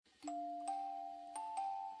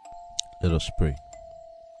Let us pray.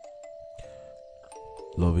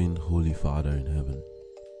 Loving Holy Father in heaven,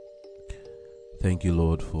 thank you,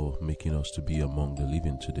 Lord, for making us to be among the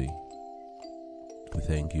living today. We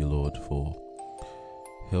thank you, Lord, for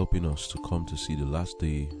helping us to come to see the last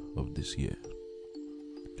day of this year.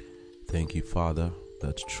 Thank you, Father,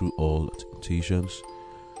 that through all temptations,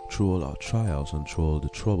 through all our trials, and through all the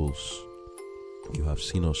troubles, you have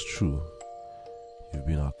seen us through. You've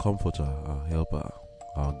been our comforter, our helper,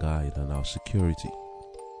 our guide, and our security.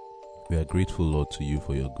 We are grateful, Lord, to you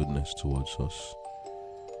for your goodness towards us.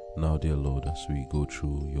 Now, dear Lord, as we go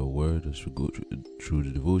through your word, as we go through the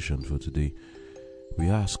devotion for today, we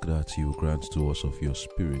ask that you grant to us of your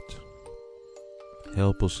Spirit.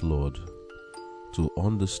 Help us, Lord, to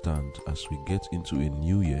understand as we get into a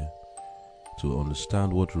new year, to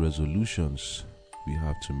understand what resolutions we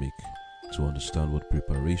have to make, to understand what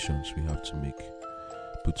preparations we have to make.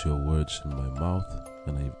 Put your words in my mouth,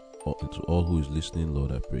 and to all who is listening,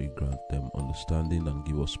 Lord, I pray, grant them understanding and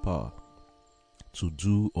give us power to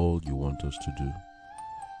do all you want us to do.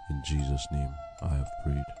 In Jesus' name I have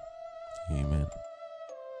prayed. Amen.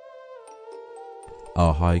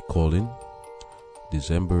 Our High Calling,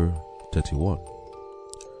 December 31.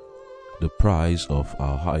 The prize of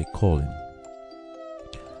our high calling.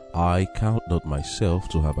 I count not myself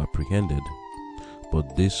to have apprehended,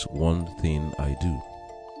 but this one thing I do,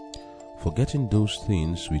 forgetting those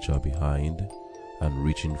things which are behind, and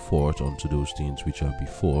reaching forth unto those things which are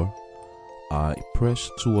before, I press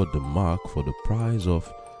toward the mark for the prize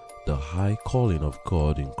of the high calling of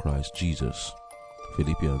God in Christ Jesus.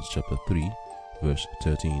 Philippians chapter 3, verse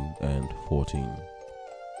 13 and 14.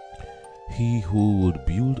 He who would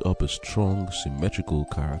build up a strong, symmetrical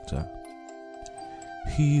character,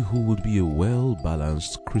 he who would be a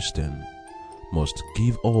well-balanced Christian, must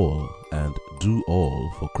give all and do all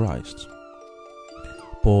for Christ.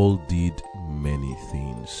 Paul did many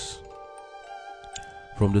things.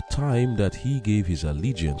 From the time that he gave his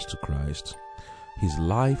allegiance to Christ, his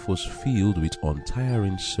life was filled with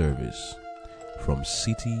untiring service. From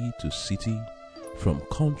city to city, from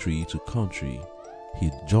country to country,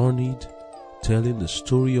 he journeyed, telling the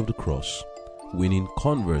story of the cross, winning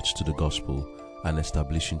converts to the gospel, and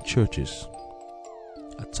establishing churches.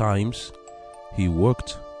 At times, he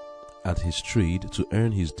worked at his trade to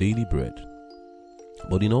earn his daily bread.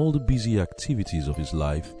 But in all the busy activities of his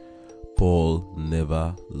life, Paul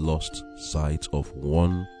never lost sight of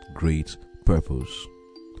one great purpose: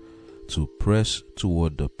 to press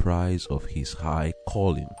toward the prize of his high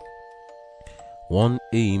calling. One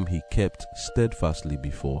aim he kept steadfastly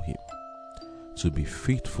before him: to be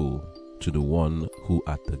faithful to the one who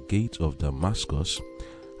at the gate of Damascus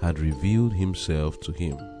had revealed himself to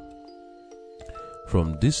him.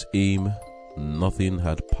 From this aim, nothing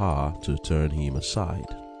had power to turn him aside.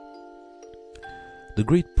 The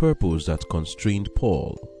great purpose that constrained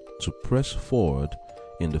Paul to press forward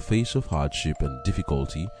in the face of hardship and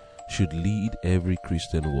difficulty should lead every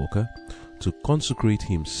Christian worker to consecrate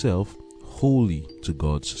himself wholly to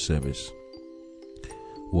God's service.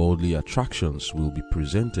 Worldly attractions will be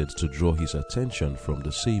presented to draw his attention from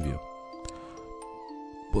the Savior,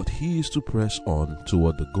 but he is to press on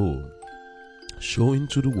toward the goal, showing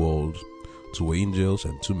to the world, to angels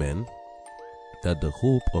and to men, that the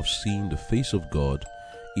hope of seeing the face of God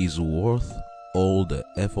is worth all the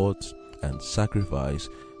effort and sacrifice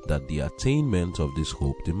that the attainment of this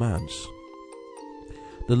hope demands.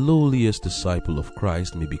 The lowliest disciple of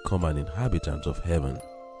Christ may become an inhabitant of heaven,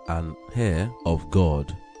 an heir of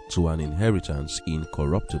God to an inheritance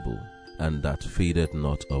incorruptible, and that fadeth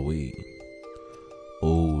not away.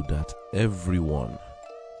 Oh, that everyone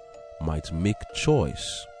might make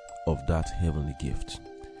choice of that heavenly gift,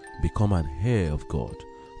 become an heir of God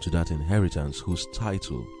to that inheritance whose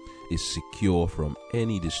title is secure from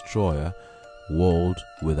any destroyer, world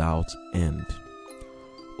without end.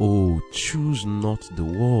 Oh, choose not the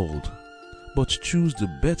world, but choose the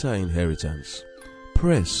better inheritance.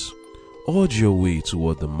 Press, urge your way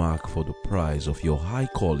toward the mark for the prize of your high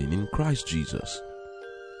calling in Christ Jesus.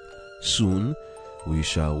 Soon we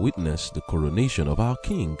shall witness the coronation of our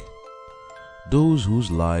King. Those whose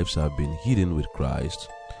lives have been hidden with Christ,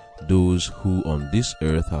 those who on this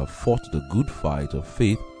earth have fought the good fight of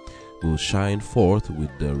faith, will shine forth with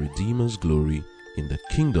the Redeemer's glory in the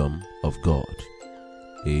kingdom of God.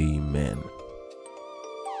 Amen.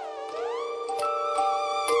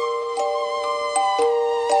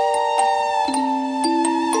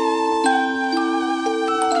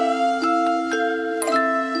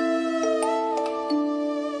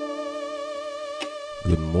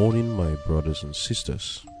 Good morning, my brothers and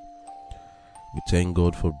sisters. We thank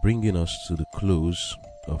God for bringing us to the close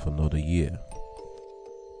of another year.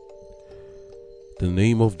 The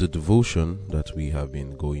name of the devotion that we have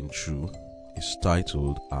been going through is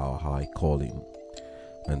titled Our High Calling,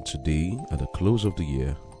 and today, at the close of the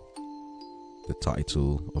year, the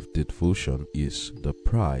title of the devotion is The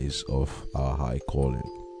Prize of Our High Calling.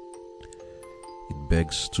 It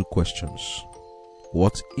begs two questions.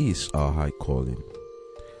 What is our high calling?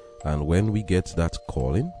 And when we get that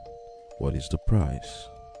calling, what is the prize?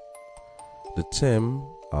 The term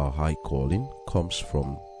our high calling comes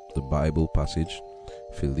from the Bible passage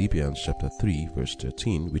Philippians chapter 3 verse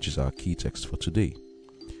 13, which is our key text for today,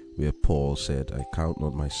 where Paul said, I count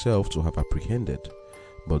not myself to have apprehended,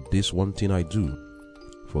 but this one thing I do,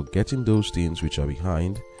 forgetting those things which are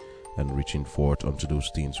behind, and reaching forth unto those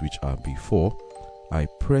things which are before, I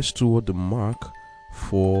press toward the mark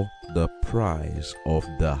for the prize of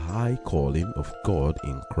the high calling of God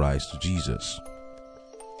in Christ Jesus.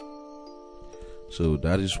 So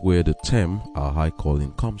that is where the term our high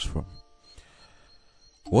calling comes from.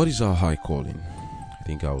 What is our high calling? I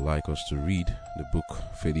think I would like us to read the book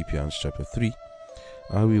Philippians chapter 3.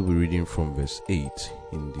 I will be reading from verse 8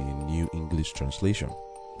 in the New English Translation.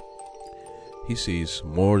 He says,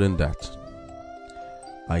 more than that,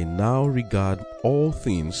 I now regard all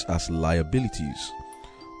things as liabilities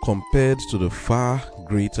compared to the far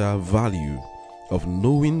greater value of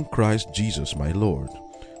knowing Christ Jesus my Lord,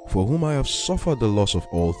 for whom I have suffered the loss of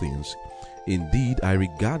all things. Indeed, I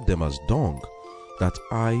regard them as dung, that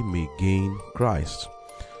I may gain Christ.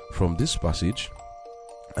 From this passage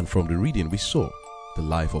and from the reading, we saw the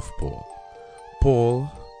life of Paul. Paul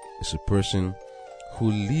is a person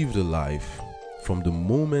who lived a life from the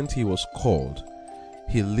moment he was called.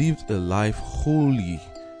 He lived a life wholly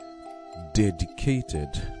dedicated,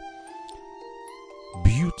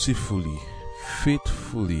 beautifully,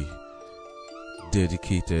 faithfully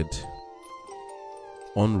dedicated,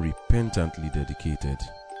 unrepentantly dedicated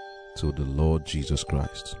to the Lord Jesus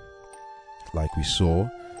Christ. Like we saw,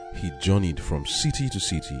 he journeyed from city to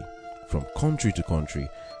city, from country to country,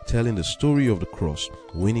 telling the story of the cross,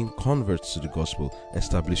 winning converts to the gospel,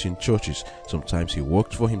 establishing churches. Sometimes he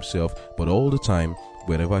worked for himself, but all the time,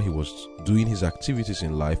 wherever he was doing his activities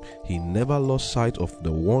in life, he never lost sight of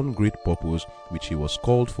the one great purpose which he was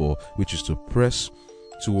called for, which is to press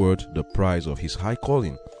toward the prize of his high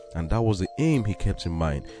calling. And that was the aim he kept in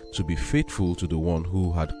mind, to be faithful to the one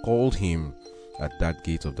who had called him at that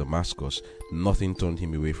gate of Damascus. Nothing turned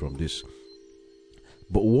him away from this.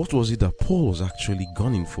 But what was it that Paul was actually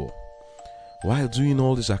gunning for? While doing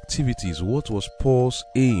all these activities, what was Paul's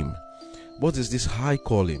aim? What is this high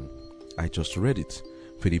calling? I just read it.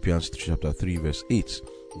 Philippians chapter 3 verse 8.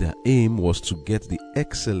 Their aim was to get the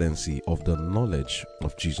excellency of the knowledge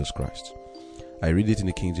of Jesus Christ. I read it in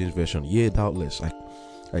the King James Version. Yea, doubtless,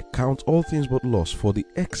 I count all things but loss for the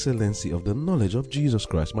excellency of the knowledge of Jesus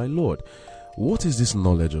Christ, my Lord. What is this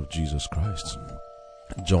knowledge of Jesus Christ?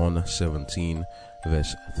 John 17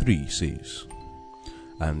 verse 3 says,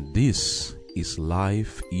 and this is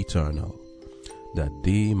life eternal, that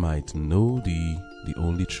they might know thee, the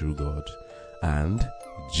only true God, and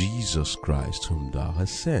Jesus Christ whom thou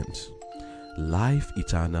hast sent. Life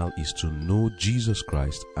eternal is to know Jesus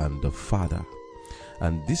Christ and the Father.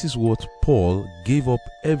 And this is what Paul gave up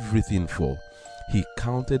everything for. He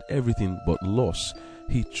counted everything but loss.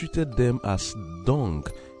 He treated them as dung,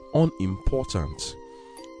 unimportant,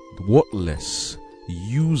 worthless,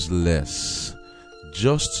 useless,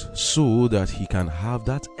 just so that he can have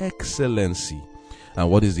that excellency. And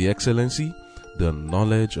what is the excellency? The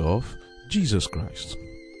knowledge of Jesus Christ.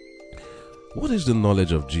 What is the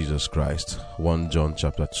knowledge of Jesus Christ? 1 John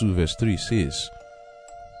chapter 2 verse 3 says,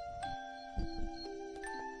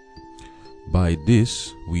 by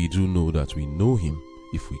this we do know that we know him,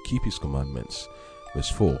 if we keep his commandments. Verse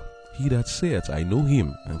 4, he that saith, I know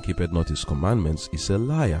him, and keepeth not his commandments, is a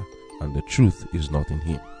liar, and the truth is not in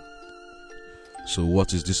him. So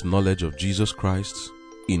what is this knowledge of Jesus Christ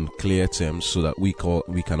in clear terms, so that we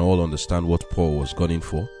can all understand what Paul was gunning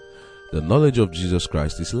for? The knowledge of Jesus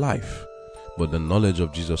Christ is life, but the knowledge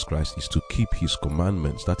of Jesus Christ is to keep his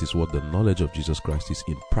commandments. That is what the knowledge of Jesus Christ is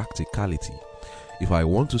in practicality. If I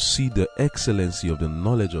want to see the excellency of the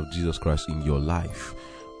knowledge of Jesus Christ in your life,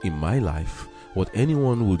 in my life, what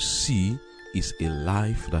anyone would see is a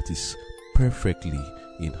life that is perfectly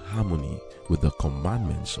in harmony with the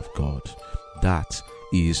commandments of God. That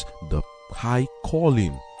is the high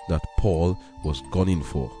calling that Paul was gunning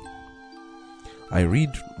for. I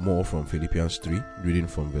read more from Philippians 3, reading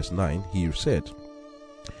from verse 9. He said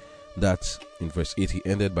that in verse 8 he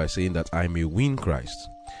ended by saying that I may win Christ.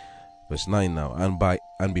 Verse 9 now,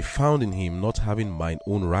 and be found in him, not having mine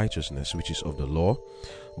own righteousness, which is of the law,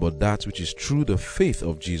 but that which is through the faith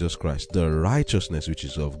of Jesus Christ, the righteousness which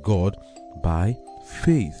is of God by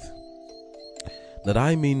faith, that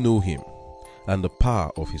I may know him, and the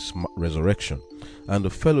power of his resurrection, and the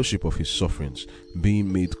fellowship of his sufferings,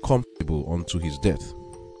 being made comfortable unto his death,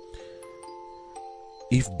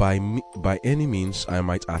 if by any means I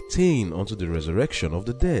might attain unto the resurrection of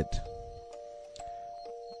the dead.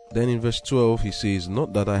 Then in verse 12 he says,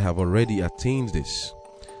 not that I have already attained this,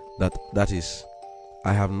 that is,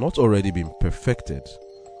 I have not already been perfected,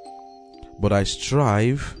 but I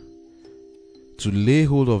strive to lay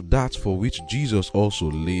hold of that for which Jesus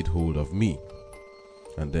also laid hold of me.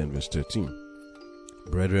 And then verse 13,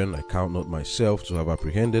 brethren, I count not myself to have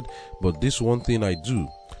apprehended, but this one thing I do,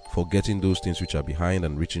 forgetting those things which are behind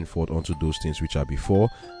and reaching forth unto those things which are before.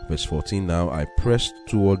 Verse 14, now I press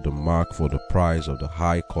toward the mark for the prize of the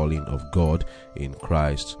high calling of God in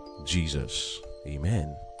Christ Jesus.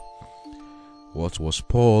 Amen. What was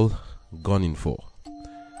Paul gunning for?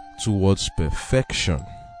 Towards perfection,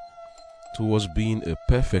 towards being a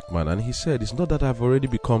perfect man. And he said, it's not that I've already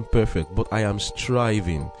become perfect, but I am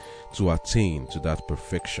striving to attain to that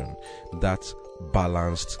perfection, that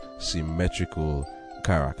balanced, symmetrical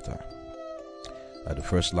character. At the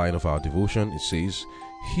first line of our devotion, it says,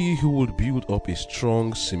 he who would build up a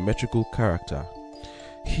strong, symmetrical character,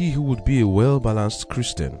 he who would be a well-balanced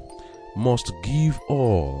Christian, must give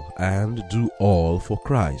all and do all for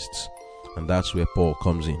Christ. And that's where Paul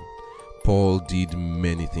comes in. Paul did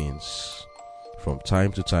many things. From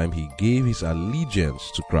time to time, he gave his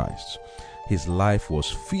allegiance to Christ. His life was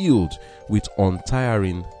filled with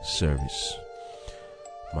untiring service.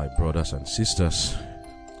 My brothers and sisters,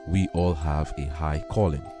 we all have a high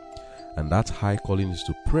calling, and that high calling is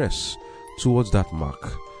to press towards that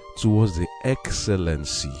mark, towards the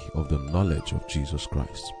excellency of the knowledge of Jesus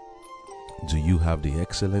Christ. Do you have the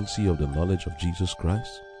excellency of the knowledge of Jesus Christ?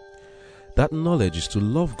 That knowledge is to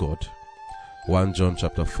love God. 1 John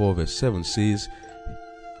chapter 4 verse 7 says,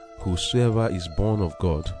 whosoever is born of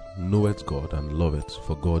God knoweth God and loveth,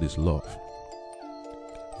 for God is love.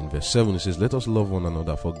 In verse 7 it says, let us love one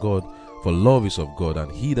another, for love is of God,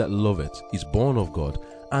 and he that loveth is born of God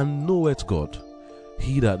and knoweth God.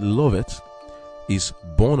 He that loveth is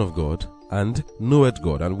born of God and knoweth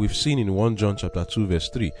God. And we've seen in 1 John chapter 2 verse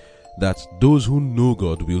 3 that those who know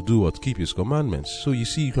God will do what? Keep his commandments. So you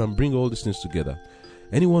see, you can bring all these things together.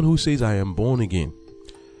 Anyone who says, I am born again,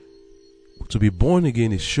 to be born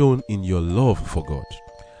again is shown in your love for God.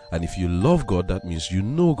 And if you love God, that means you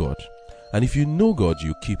know God. And if you know God,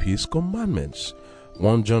 you keep his commandments.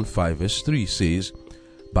 1 John 5 verse 3 says,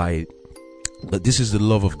 but this is the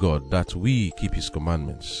love of God, that we keep his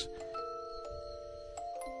commandments.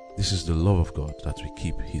 This is the love of God, that we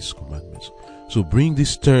keep his commandments. So bring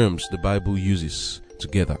these terms the Bible uses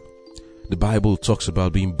together. The Bible talks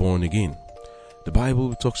about being born again. The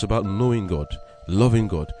Bible talks about knowing God, loving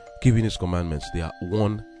God, keeping his commandments. They are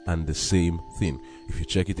one and the same thing. If you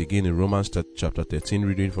check it again in Romans chapter 13,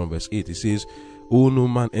 reading from verse 8, it says, owe no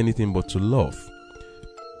man anything but to love.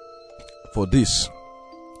 For this,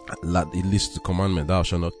 it lists the commandment, thou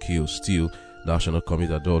shalt not kill, steal, thou shalt not commit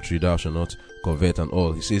adultery, thou shalt not covet, and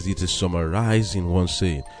all. He says it is summarized in one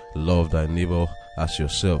saying, love thy neighbor as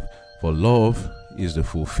yourself, for love is the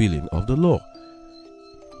fulfilling of the law.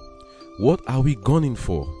 What are we gunning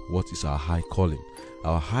for? What is our high calling?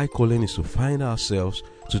 Our high calling is to find ourselves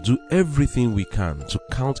to do everything we can, to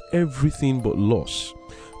count everything but loss,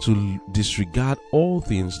 to disregard all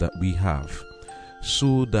things that we have,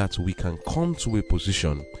 so that we can come to a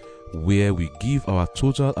position where we give our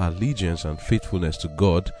total allegiance and faithfulness to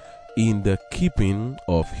God in the keeping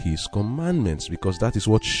of his commandments, because that is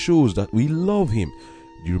what shows that we love him.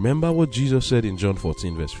 Do you remember what Jesus said in John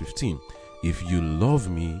 14 verse 15? If you love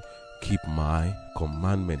me, keep my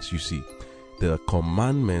commandments. You see, the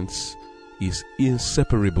commandments is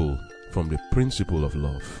inseparable from the principle of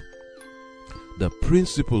love. The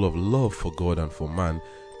principle of love for God and for man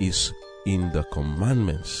is in the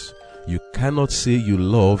commandments. You cannot say you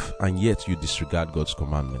love and yet you disregard God's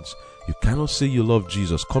commandments. You cannot say you love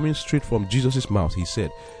Jesus. Coming straight from Jesus' mouth, he said,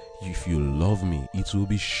 if you love me, it will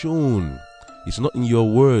be shown. It's not in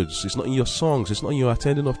your words, it's not in your songs, it's not in your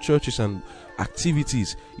attending of churches and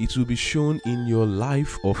activities. It will be shown in your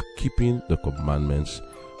life of keeping the commandments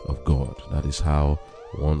of God. That is how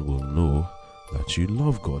one will know that you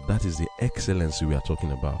love God. That is the excellency we are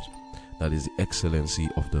talking about. That is the excellency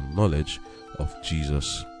of the knowledge of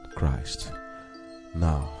Jesus Christ.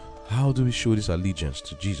 Now, how do we show this allegiance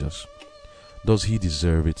to Jesus? Does he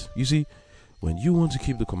deserve it? You see, When you want to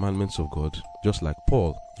keep the commandments of God, just like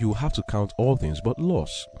Paul, you have to count all things but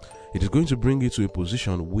loss. It is going to bring you to a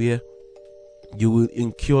position where you will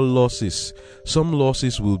incur losses. Some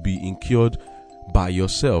losses will be incurred by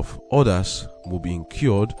yourself. Others will be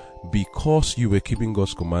incurred because you were keeping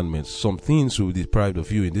God's commandments. Some things will be deprived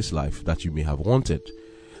of you in this life that you may have wanted.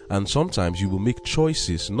 And sometimes you will make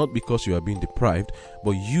choices not because you are being deprived,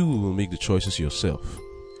 but you will make the choices yourself.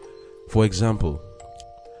 For example,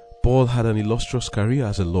 Paul had an illustrious career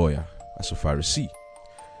as a lawyer, as a Pharisee.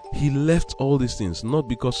 He left all these things not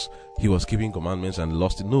because he was keeping commandments and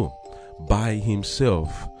lost it. No, by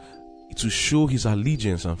himself, to show his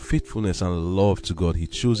allegiance and faithfulness and love to God, he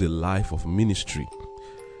chose a life of ministry.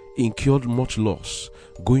 He incurred much loss,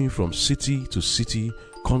 going from city to city,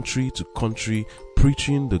 country to country,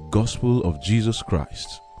 preaching the gospel of Jesus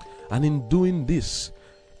Christ. And in doing this,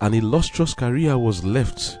 an illustrious career was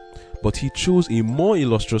left, but he chose a more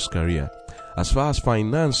illustrious career. As far as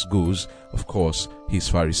finance goes, of course, his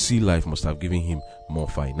Pharisee life must have given him more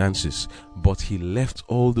finances, but he left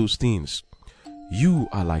all those things. You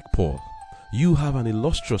are like Paul. You have an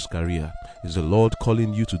illustrious career. Is the Lord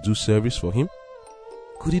calling you to do service for him?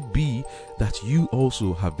 Could it be that you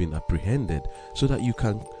also have been apprehended so that you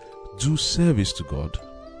can do service to God?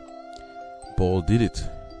 Paul did it,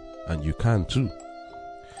 and you can too.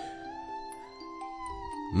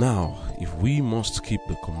 Now, if we must keep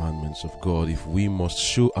the commandments of God, if we must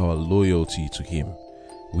show our loyalty to him,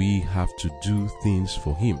 we have to do things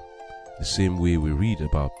for him. The same way we read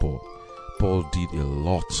about Paul. Paul did a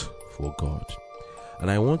lot for God. And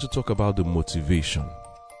I want to talk about the motivation.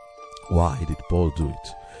 Why did Paul do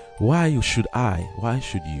it? Why should I? Why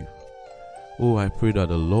should you? Oh, I pray that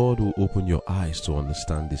the Lord will open your eyes to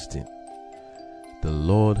understand this thing. The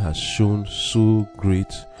Lord has shown so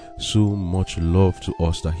much love to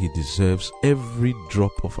us that he deserves every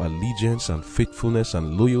drop of allegiance and faithfulness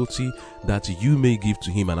and loyalty that you may give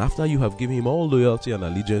to him. And after you have given him all loyalty and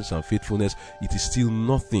allegiance and faithfulness, it is still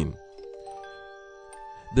nothing.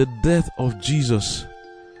 The death of Jesus,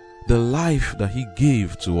 the life that he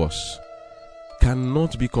gave to us,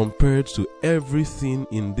 cannot be compared to everything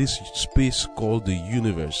in this space called the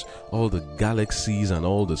universe. All the galaxies and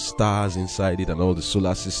all the stars inside it and all the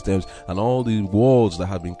solar systems and all the worlds that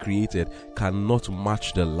have been created cannot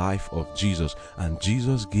match the life of Jesus. And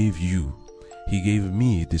Jesus gave you, he gave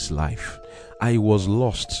me this life. I was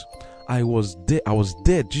lost. I was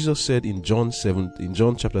dead. Jesus said in John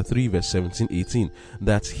chapter 3 verse 17-18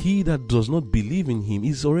 that he that does not believe in him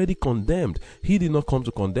is already condemned. He did not come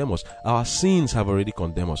to condemn us. Our sins have already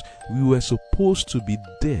condemned us. We were supposed to be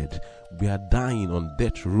dead. We are dying on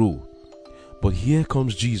death row. But here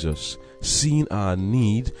comes Jesus, seeing our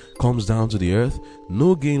need, comes down to the earth,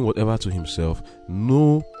 no gain whatever to himself,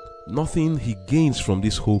 nothing he gains from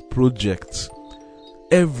this whole project.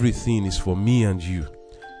 Everything is for me and you.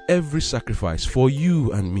 Every sacrifice for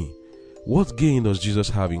you and me. What gain does Jesus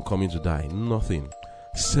have in coming to die? Nothing.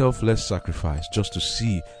 Selfless sacrifice just to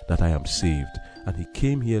see that I am saved. And he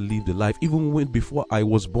came here, lived a life even before I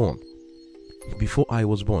was born. Before I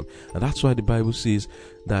was born. And that's why the Bible says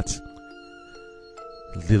that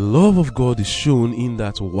the love of God is shown in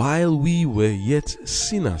that while we were yet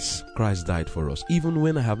sinners, Christ died for us. Even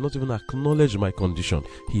when I have not even acknowledged my condition,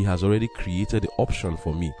 he has already created the option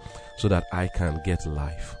for me so that I can get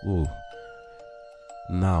life. Oh,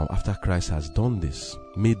 now after Christ has done this,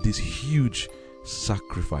 made this huge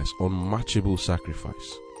sacrifice, unmatchable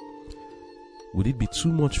sacrifice, would it be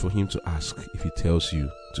too much for him to ask if he tells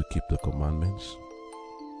you to keep the commandments?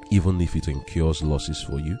 Even if it incurs losses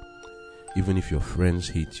for you? Even if your friends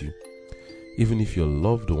hate you? Even if your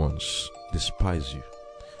loved ones despise you?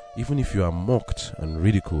 Even if you are mocked and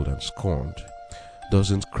ridiculed and scorned?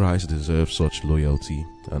 Doesn't Christ deserve such loyalty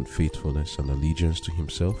and faithfulness and allegiance to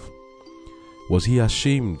himself? Was he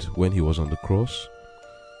ashamed when he was on the cross?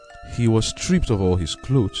 He was stripped of all his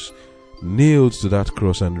clothes, nailed to that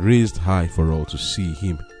cross and raised high for all to see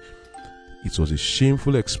him. It was a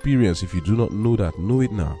shameful experience. If you do not know that, know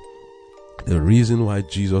it now. The reason why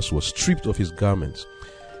Jesus was stripped of his garments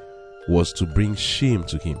was to bring shame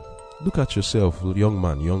to him. Look at yourself, young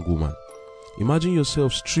man, young woman. Imagine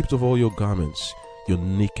yourself stripped of all your garments, your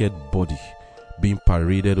naked body, being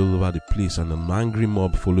paraded all over the place and an angry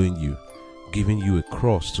mob following you, giving you a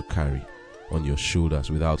cross to carry on your shoulders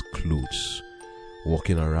without clothes,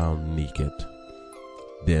 walking around naked.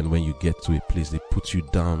 Then when you get to a place, they put you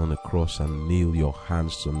down on a cross and nail your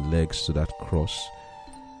hands and legs to that cross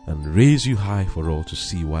and raise you high for all to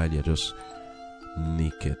see while you're just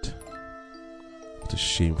naked. What a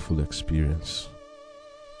shameful experience.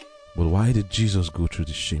 But why did Jesus go through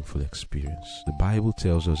this shameful experience? The Bible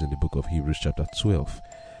tells us in the book of Hebrews chapter 12,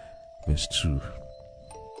 verse 2,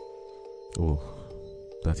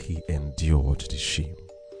 that he endured the shame.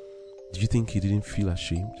 Do you think he didn't feel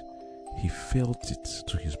ashamed? He felt it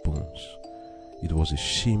to his bones. It was a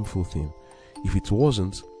shameful thing. If it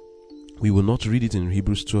wasn't, we will not read it in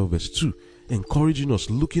Hebrews 12 verse 2, encouraging us,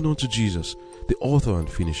 looking unto Jesus, the author and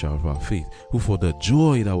finisher of our faith, who for the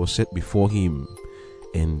joy that was set before him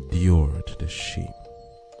endured the shame.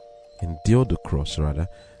 Endured the cross rather,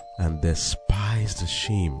 and despised the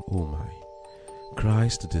shame. Oh my.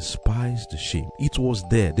 Christ despised the shame. It was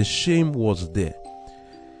there. The shame was there.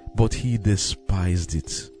 But he despised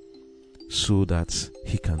it, so that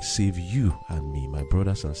he can save you and me. My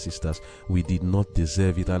brothers and sisters, we did not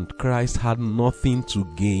deserve it, and Christ had nothing to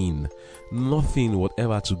gain, nothing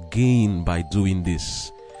whatever to gain by doing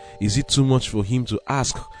this. Is it too much for him to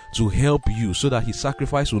ask to help you so that his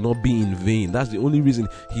sacrifice will not be in vain? That's the only reason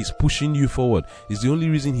he's pushing you forward. It's the only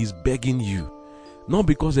reason he's begging you. Not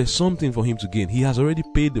because there's something for him to gain. He has already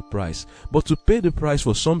paid the price. But to pay the price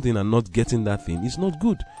for something and not getting that thing is not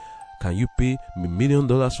good. Can you pay $1 million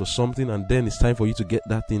for something and then it's time for you to get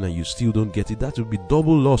that thing and you still don't get it? That would be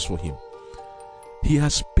double loss for him. He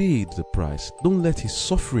has paid the price. Don't let his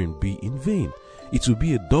suffering be in vain. It will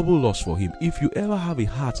be a double loss for him. If you ever have a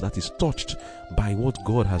heart that is touched by what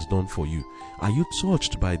God has done for you, are you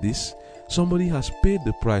touched by this? Somebody has paid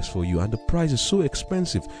the price for you, and the price is so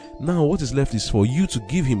expensive. Now what is left is for you to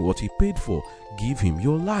give him what he paid for. Give him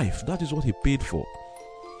your life. That is what he paid for.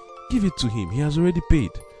 Give it to him. He has already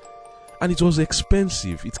paid. And it was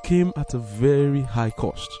expensive. It came at a very high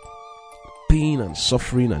cost. Pain and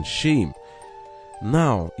suffering and shame.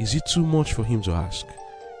 Now, is it too much for him to ask?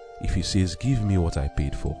 If he says, give me what I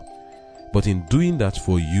paid for. But in doing that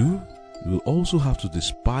for you, you will also have to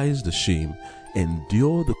despise the shame,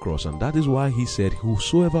 endure the cross. And that is why he said,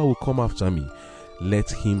 whosoever will come after me,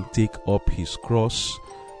 let him take up his cross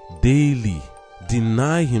daily,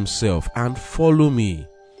 deny himself, and follow me.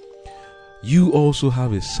 You also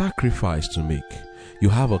have a sacrifice to make. You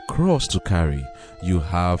have a cross to carry. You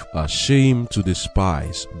have a shame to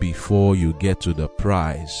despise before you get to the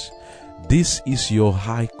prize. This is your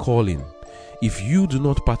high calling. If you do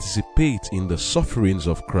not participate in the sufferings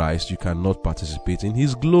of Christ, you cannot participate in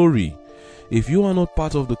his glory. If you are not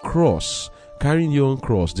part of the cross, carrying your own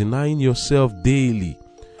cross, denying yourself daily,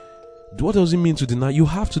 what does it mean to deny? You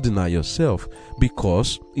have to deny yourself,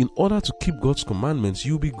 because in order to keep God's commandments,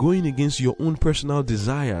 you'll be going against your own personal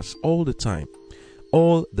desires all the time.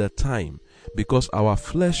 All the time. Because our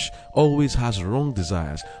flesh always has wrong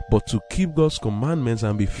desires. But to keep God's commandments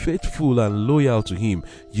and be faithful and loyal to him,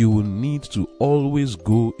 you will need to always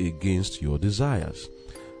go against your desires.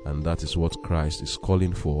 And that is what Christ is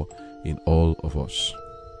calling for in all of us.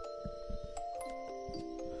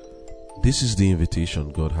 This is the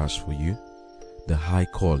invitation God has for you, the high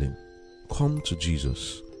calling. Come to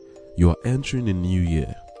Jesus. You are entering a new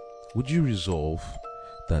year. Would you resolve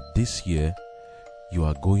that this year you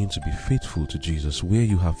are going to be faithful to Jesus? Where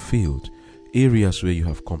you have failed, areas where you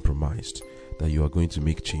have compromised, that you are going to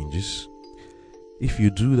make changes? If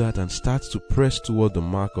you do that and start to press toward the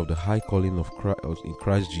mark of the high calling of Christ, in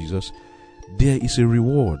Christ Jesus, there is a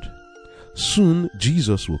reward. Soon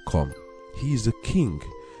Jesus will come. He is the King,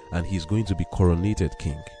 and he is going to be coronated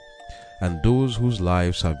King. And those whose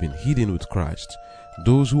lives have been hidden with Christ,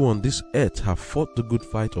 those who on this earth have fought the good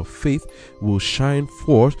fight of faith, will shine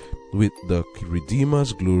forth with the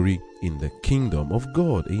Redeemer's glory in the kingdom of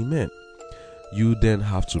God. Amen. You then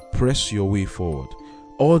have to press your way forward,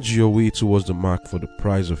 urge your way towards the mark for the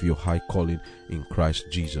prize of your high calling in Christ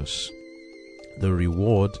Jesus. The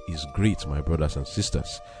reward is great, my brothers and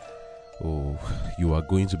sisters. Oh, you are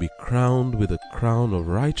going to be crowned with a crown of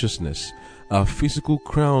righteousness, a physical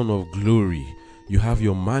crown of glory. You have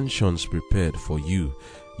your mansions prepared for you.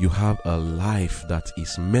 You have a life that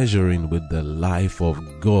is measuring with the life of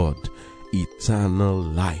God, eternal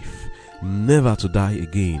life, never to die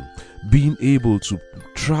again. Being able to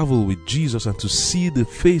travel with Jesus and to see the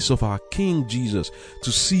face of our King Jesus,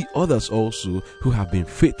 to see others also who have been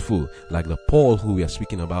faithful, like the Paul who we are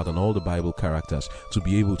speaking about and all the Bible characters, to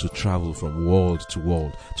be able to travel from world to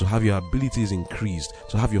world, to have your abilities increased,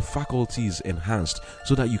 to have your faculties enhanced,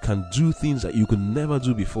 so that you can do things that you could never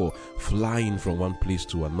do before, flying from one place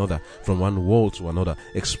to another, from one world to another,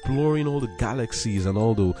 exploring all the galaxies and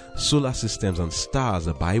all the solar systems and stars.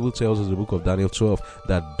 The Bible tells us in the book of Daniel 12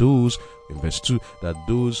 that those, in verse 2, that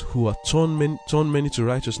those who are turn many to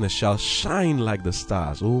righteousness shall shine like the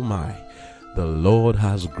stars. Oh my, the Lord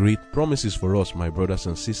has great promises for us, my brothers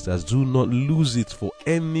and sisters. Do not lose it for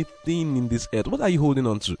anything in this earth. What are you holding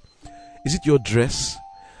on to? Is it your dress?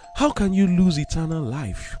 How can you lose eternal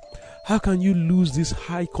life? How can you lose this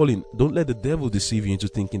high calling? Don't let the devil deceive you into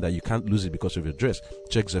thinking that you can't lose it because of your dress.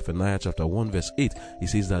 Check Zephaniah chapter 1 verse 8. It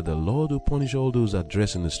says that the Lord will punish all those that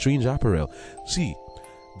dress in a strange apparel. See,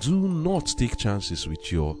 do not take chances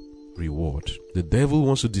with your reward. The devil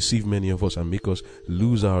wants to deceive many of us and make us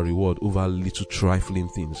lose our reward over little trifling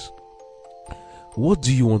things. What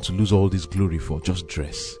do you want to lose all this glory for? Just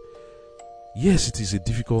dress. Yes, it is a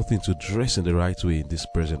difficult thing to dress in the right way in this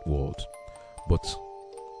present world. But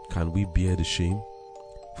can we bear the shame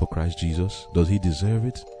for Christ Jesus? Does he deserve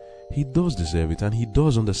it? He does deserve it, and he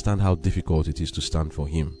does understand how difficult it is to stand for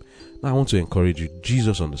him. Now I want to encourage you,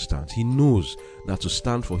 Jesus understands. He knows that to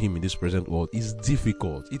stand for him in this present world is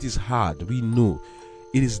difficult. It is hard. We know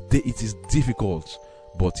it is difficult,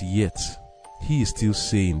 but yet he is still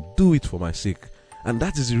saying, do it for my sake. And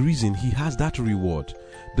that is the reason he has that reward.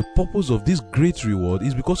 The purpose of this great reward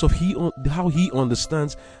is because of how he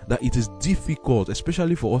understands that it is difficult,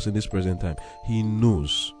 especially for us in this present time. He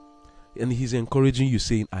knows. And he's encouraging you,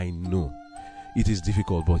 saying, I know it is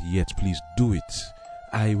difficult, but yet please do it.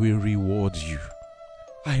 I will reward you.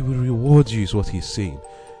 I will reward you is what he's saying.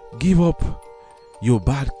 Give up your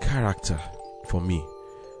bad character for me.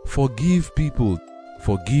 Forgive people.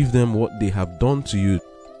 Forgive them what they have done to you.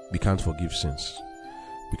 We can't forgive sins.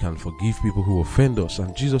 We can forgive people who offend us.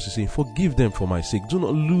 And Jesus is saying, forgive them for my sake. Do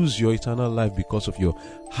not lose your eternal life because of your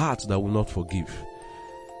heart that will not forgive.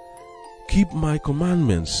 Keep my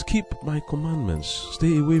commandments. Keep my commandments.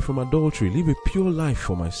 Stay away from adultery. Live a pure life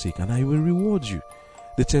for my sake, and I will reward you.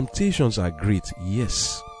 The temptations are great.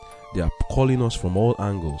 Yes, they are calling us from all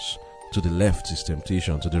angles. To the left is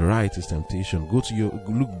temptation. To the right is temptation.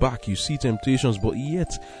 Look back, you see temptations, but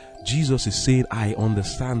yet Jesus is saying, I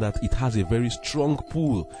understand that it has a very strong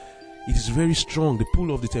pull. It is very strong. The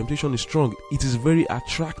pull of the temptation is strong. It is very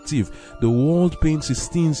attractive. The world paints its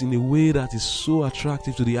things in a way that is so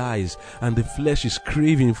attractive to the eyes, and the flesh is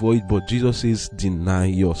craving for it. But Jesus says, deny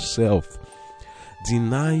yourself.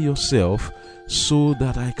 Deny yourself so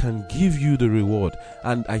that I can give you the reward.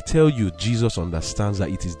 And I tell you, Jesus understands that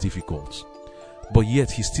it is difficult, but yet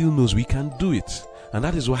he still knows we can do it. And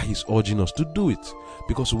that is why he's urging us to do it.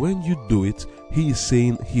 Because when you do it, he is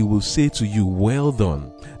saying, he will say to you, well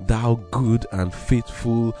done, thou good and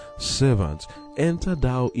faithful servant. Enter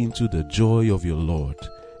thou into the joy of your Lord.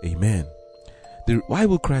 Amen. Why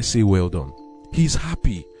will Christ say well done? He's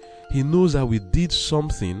happy. He knows that we did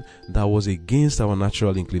something that was against our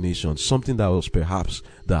natural inclination, something that was perhaps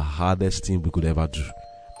the hardest thing we could ever do.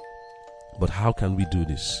 But how can we do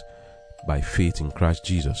this? By faith in Christ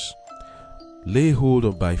Jesus. Lay hold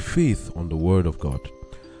of by faith on the word of God.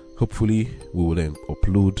 Hopefully we will then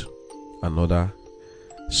upload another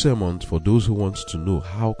sermon for those who want to know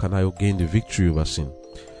how can I gain the victory over sin.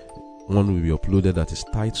 One will be uploaded that is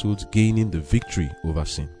titled Gaining the Victory Over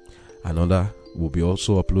Sin. Another will be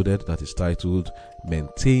also uploaded that is titled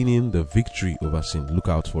Maintaining the Victory Over Sin. Look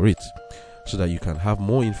out for it so that you can have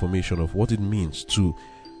more information of what it means to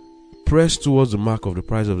press towards the mark of the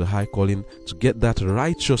prize of the high calling, to get that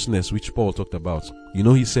righteousness which Paul talked about. You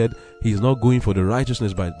know, he said he's not going for the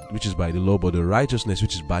righteousness which is by the law, but the righteousness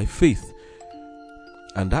which is by faith.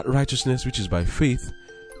 And that righteousness which is by faith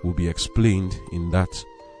will be explained in that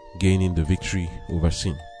gaining the victory over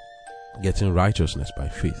sin. Getting righteousness by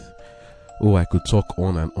faith. Oh, I could talk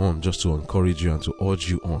on and on just to encourage you and to urge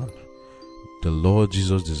you on. The Lord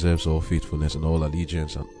Jesus deserves all faithfulness and all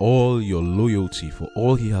allegiance and all your loyalty for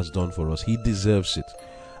all he has done for us. He deserves it.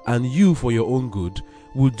 And you, for your own good,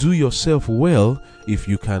 will do yourself well if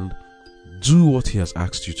you can do what he has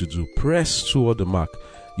asked you to do. Press toward the mark.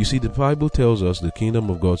 You see, the Bible tells us the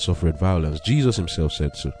kingdom of God suffered violence. Jesus himself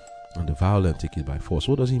said so. And the violent take it by force.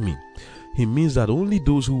 What does he mean? He means that only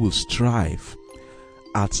those who will strive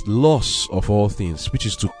at loss of all things, which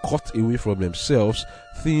is to cut away from themselves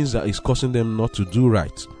things that is causing them not to do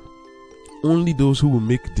right. Only those who will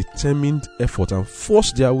make determined effort and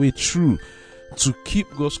force their way through to keep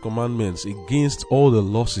God's commandments against all the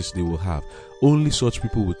losses they will have. Only such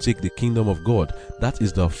people will take the kingdom of God. That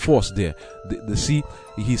is the force there. See,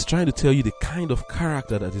 he's trying to tell you the kind of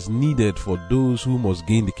character that is needed for those who must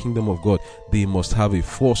gain the kingdom of God. They must have a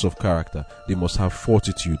force of character. They must have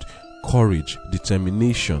fortitude, courage,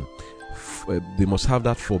 determination. They must have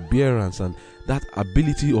that forbearance and that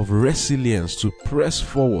ability of resilience to press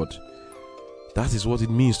forward. That is what it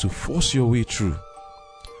means to force your way through.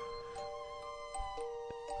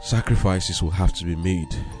 Sacrifices will have to be made.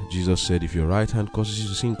 Jesus said, if your right hand causes you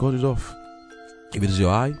to sin, cut it off. If it is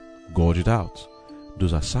your eye, gouge it out.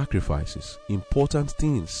 Those are sacrifices, important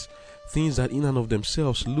things, things that in and of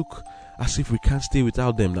themselves look as if we can't stay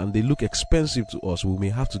without them, and they look expensive to us. We may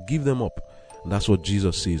have to give them up. And that's what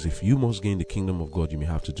Jesus says. If you must gain the kingdom of God, you may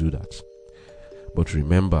have to do that. But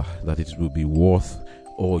remember that it will be worth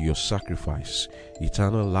all your sacrifice.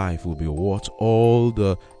 Eternal life will be worth all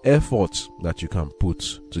the effort that you can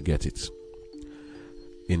put to get it.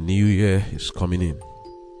 A new year is coming in.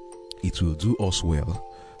 It will do us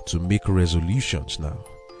well to make resolutions now,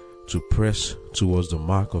 to press towards the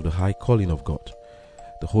mark of the high calling of God.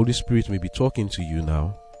 The Holy Spirit may be talking to you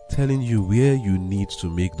now, telling you where you need to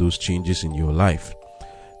make those changes in your life.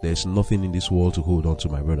 There's nothing in this world to hold on to,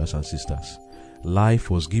 my brothers and sisters. Life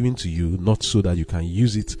was given to you not so that you can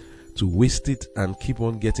use it to waste it and keep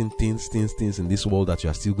on getting things in this world that you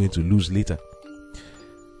are still going to lose later.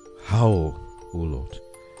 How, oh Lord?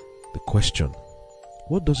 The question,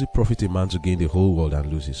 what does it profit a man to gain the whole world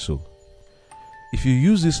and lose his soul? If you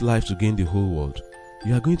use this life to gain the whole world,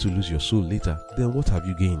 you are going to lose your soul later. Then what have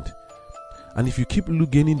you gained? And if you keep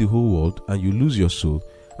gaining the whole world and you lose your soul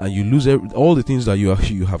and you lose all the things that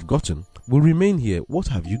you have gotten will remain here, what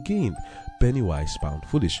have you gained? Penny wise, pound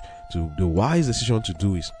foolish. So the wise decision to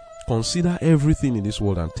do is consider everything in this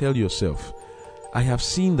world and tell yourself, I have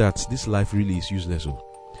seen that this life really is useless.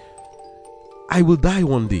 I will die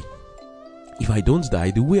one day. If I don't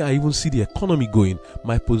die, the way I even see the economy going,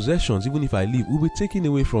 my possessions, even if I live, will be taken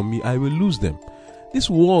away from me. I will lose them. This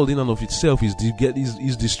world in and of itself is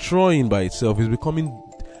destroying by itself. It's becoming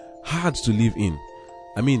hard to live in.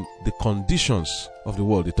 I mean, the conditions of the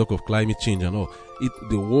world, they talk of climate change and all,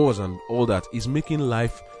 the wars and all that is making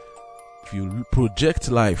life, if you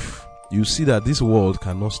project life, you see that this world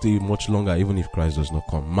cannot stay much longer even if Christ does not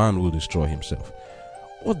come. Man will destroy himself.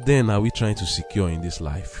 What then are we trying to secure in this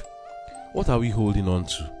life? What are we holding on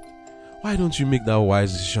to? Why don't you make that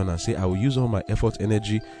wise decision and say, I will use all my effort,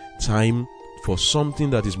 energy, time for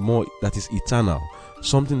something that is eternal,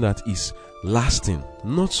 something that is lasting,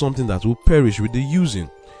 not something that will perish with the using.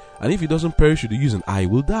 And if it doesn't perish with the using, I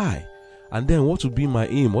will die. And then what will be my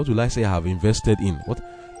aim? What will I say I have invested in?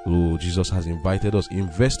 Jesus has invited us.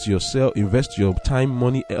 Invest your time,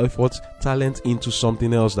 money, effort, talent into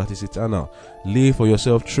something else that is eternal. Lay for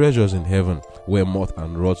yourself treasures in heaven, where moth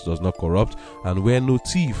and rot does not corrupt, and where no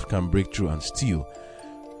thief can break through and steal.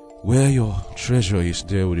 Where your treasure is,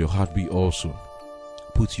 there will your heart be also.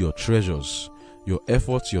 Put your treasures, your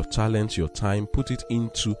efforts, your talents, your time, put it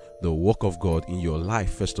into the work of God in your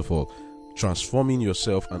life, first of all, transforming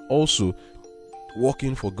yourself and also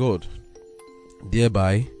working for God.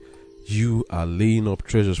 Thereby, you are laying up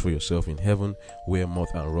treasures for yourself in heaven, where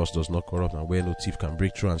moth and rust does not corrupt, and where no thief can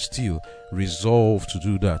break through and steal. Resolve to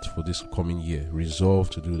do that for this coming year. Resolve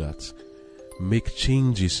to do that. Make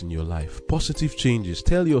changes in your life, positive changes.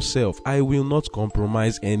 Tell yourself, I will not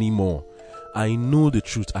compromise anymore. I know the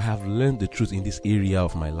truth. I have learned the truth in this area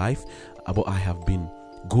of my life, but I have been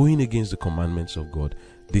going against the commandments of God.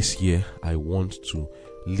 This year, I want to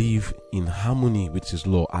live in harmony with His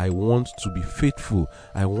law. I want to be faithful.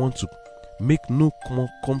 I want to make no more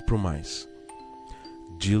compromise.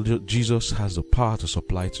 Jesus has the power to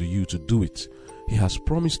supply to you to do it. He has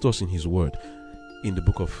promised us in His word. In the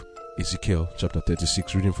book of Ezekiel chapter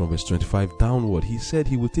 36, reading from verse 25 downward, He said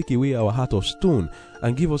He will take away our heart of stone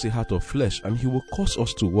and give us a heart of flesh, and He will cause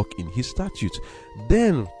us to walk in His statutes.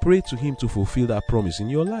 Then pray to Him to fulfill that promise in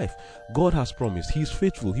your life. God has promised. He is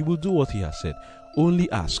faithful. He will do what He has said.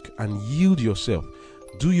 Only ask and yield yourself.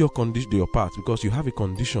 Do your part, because you have a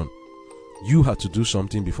condition. You had to do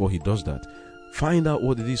something before He does that. Find out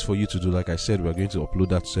what it is for you to do. Like I said, we're going to upload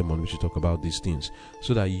that sermon which will talk about these things,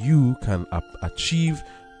 so that you can achieve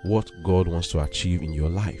what God wants to achieve in your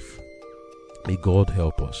life. May God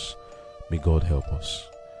help us. May God help us,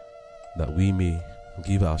 that we may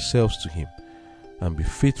give ourselves to Him and be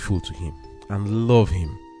faithful to Him and love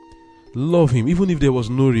Him. Love Him. Even if there was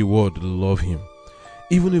no reward, love Him.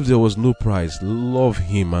 Even if there was no prize, love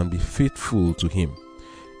Him and be faithful to Him.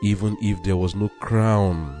 Even if there was no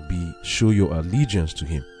crown, show your allegiance to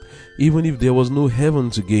Him. Even if there was no heaven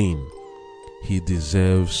to gain, He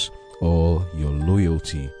deserves all your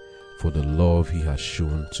loyalty for the love He has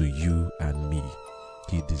shown to you and me.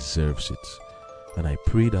 He deserves it. And I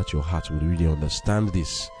pray that your heart will really understand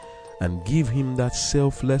this and give Him that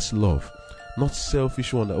selfless love. Not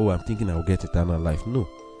selfish one that, I'm thinking I'll get eternal life. No,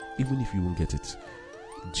 even if you won't get it,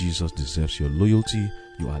 Jesus deserves your loyalty,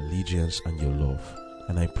 your allegiance, and your love.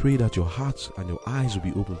 And I pray that your heart and your eyes will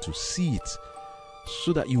be open to see it,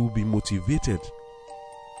 so that you will be motivated.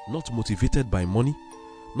 Not motivated by money,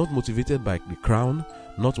 not motivated by the crown,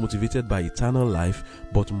 not motivated by eternal life,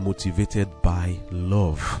 but motivated by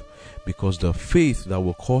love. because the faith that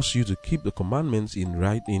will cause you to keep the commandments in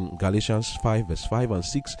Galatians 5 verse 5 and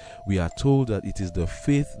 6, we are told that it is the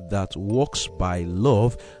faith that works by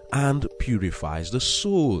love and purifies the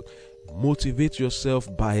soul. Motivate yourself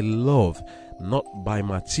by love, not by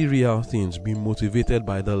material things. Be motivated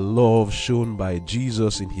by the love shown by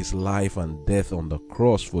Jesus in his life and death on the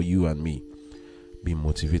cross for you and me. Be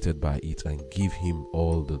motivated by it and give him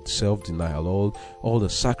all the self-denial, all the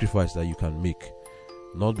sacrifice that you can make,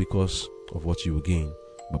 not because of what you will gain,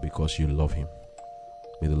 but because you love him.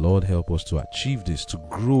 May the Lord help us to achieve this, to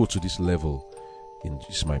grow to this level.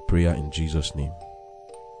 It's my prayer in Jesus' name.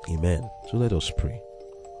 Amen. So let us pray.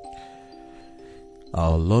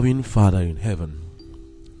 Our loving Father in heaven,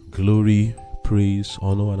 glory, praise,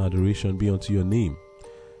 honor, and adoration be unto your name.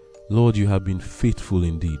 Lord, you have been faithful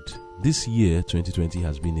indeed. This year, 2020,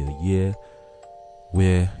 has been a year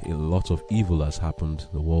where a lot of evil has happened.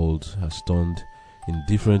 The world has turned in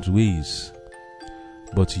different ways.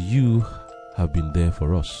 But you have been there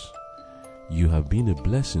for us. You have been a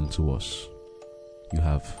blessing to us. You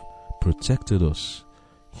have protected us,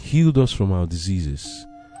 healed us from our diseases.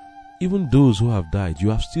 Even those who have died, you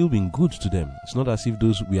have still been good to them. It's not as if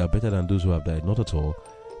we are better than those who have died. Not at all.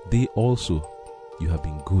 They also, you have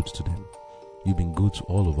been good to them. You've been good to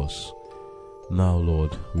all of us. Now,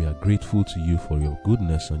 Lord, we are grateful to you for your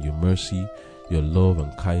goodness and your mercy, your love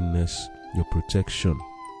and kindness, your protection.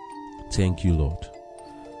 Thank you, Lord.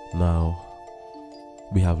 Now,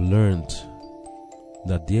 we have learned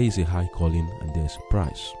that there is a high calling and there is a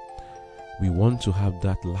price. We want to have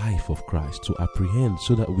that life of Christ to apprehend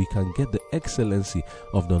so that we can get the excellency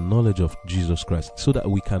of the knowledge of Jesus Christ, so that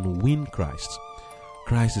we can win Christ.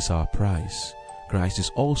 Christ is our prize. Christ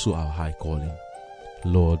is also our high calling.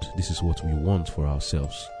 Lord, this is what we want for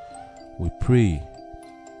ourselves. We pray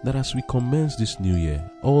that as we commence this new year,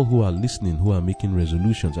 all who are listening, who are making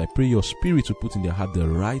resolutions, I pray your spirit to put in their heart the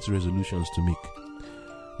right resolutions to make.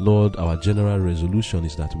 Lord, our general resolution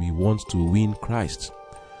is that we want to win Christ.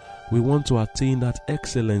 We want to attain that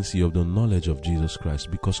excellency of the knowledge of Jesus Christ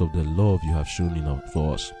because of the love you have shown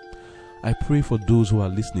for us. I pray for those who are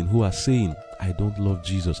listening, who are saying, I don't love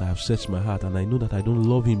Jesus. I have searched my heart and I know that I don't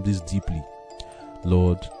love him this deeply.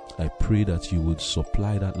 Lord, I pray that you would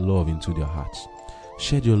supply that love into their hearts.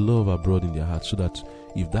 Shed your love abroad in their hearts so that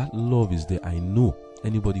if that love is there, I know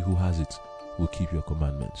anybody who has it will keep your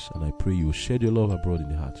commandments. And I pray you will shed your love abroad in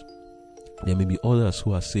their heart. There may be others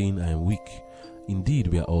who are saying, I am weak. Indeed,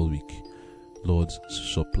 we are all weak. Lord,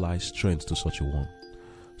 supply strength to such a one.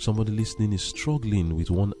 Somebody listening is struggling with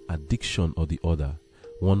one addiction or the other,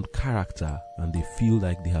 one character, and they feel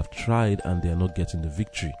like they have tried and they are not getting the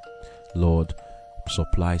victory. Lord,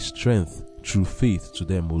 supply strength through faith to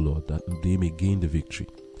them, O Lord, that they may gain the victory.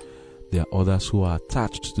 There are others who are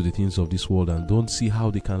attached to the things of this world and don't see how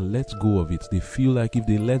they can let go of it. They feel like if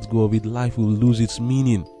they let go of it, life will lose its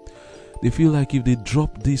meaning. They feel like if they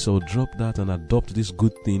drop this or drop that and adopt this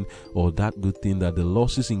good thing or that good thing, that the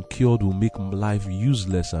losses incurred will make life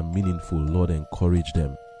useless and meaningful. Lord, encourage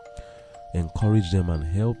them. Encourage them and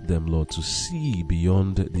help them, Lord, to see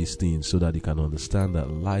beyond these things so that they can understand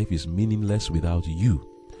that life is meaningless without you.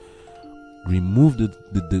 Remove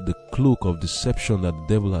the cloak of deception that the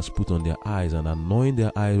devil has put on their eyes and anoint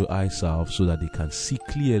their eye salve so that they can see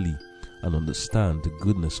clearly and understand the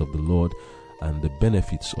goodness of the Lord and the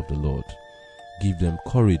benefits of the Lord. Give them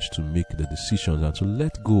courage to make the decisions and to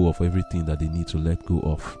let go of everything that they need to let go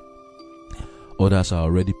of. Others are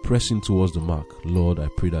already pressing towards the mark. Lord, I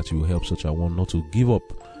pray that you will help such a one not to give up,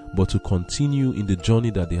 but to continue in the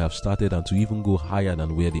journey that they have started and to even go higher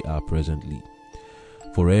than where they are presently.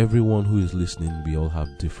 For everyone who is listening, we all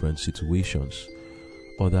have different situations.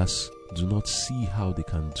 Others do not see how they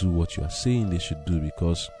can do what you are saying they should do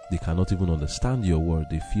because they cannot even understand your word.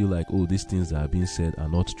 They feel like, oh, these things that are being said are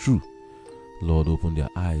not true. Lord, open their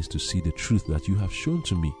eyes to see the truth that you have shown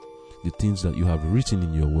to me, the things that you have written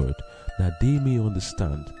in your word, that they may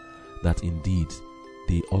understand that indeed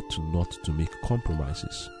they ought to not to make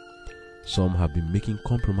compromises. Some have been making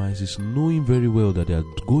compromises knowing very well that they are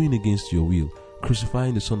going against your will,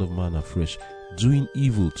 crucifying the Son of Man afresh, doing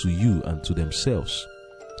evil to you and to themselves,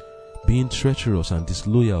 being treacherous and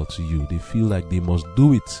disloyal to you. They feel like they must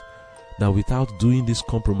do it, that without doing these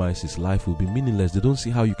compromises, life will be meaningless. They don't see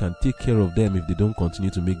how you can take care of them if they don't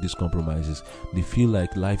continue to make these compromises. They feel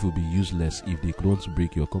like life will be useless if they don't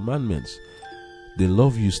break your commandments. They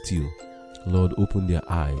love you still. Lord, open their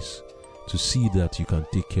eyes to see that you can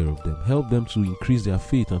take care of them. Help them to increase their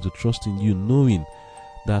faith and to trust in you, knowing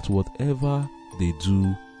that whatever they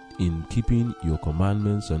do in keeping your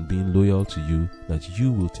commandments and being loyal to you, that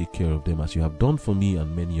you will take care of them as you have done for me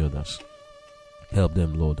and many others. Help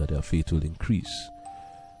them, Lord, that their faith will increase.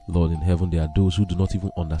 Lord in heaven, there are those who do not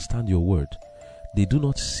even understand your word. They do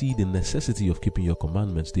not see the necessity of keeping your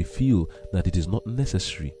commandments. They feel that it is not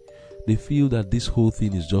necessary. They feel that this whole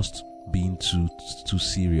thing is just being too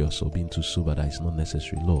serious or being too sober, that it's not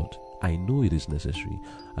necessary. Lord, I know it is necessary,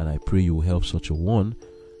 and I pray you will help such a one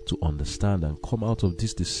to understand and come out of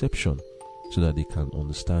this deception so that they can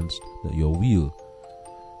understand that your will.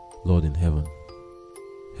 Lord in heaven,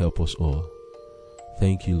 help us all.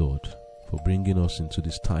 Thank you, Lord, for bringing us into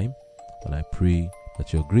this time, and I pray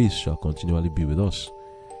that your grace shall continually be with us,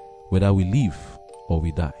 whether we live or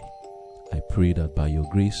we die. I pray that by your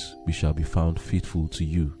grace we shall be found faithful to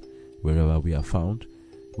you wherever we are found,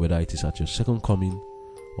 whether it is at your second coming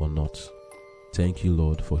or not. Thank you,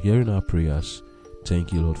 Lord, for hearing our prayers.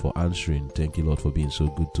 Thank you, Lord, for answering. Thank you, Lord, for being so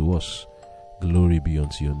good to us. Glory be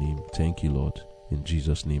unto your name. Thank you, Lord. In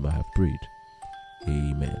Jesus' name I have prayed.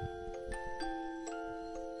 Amen.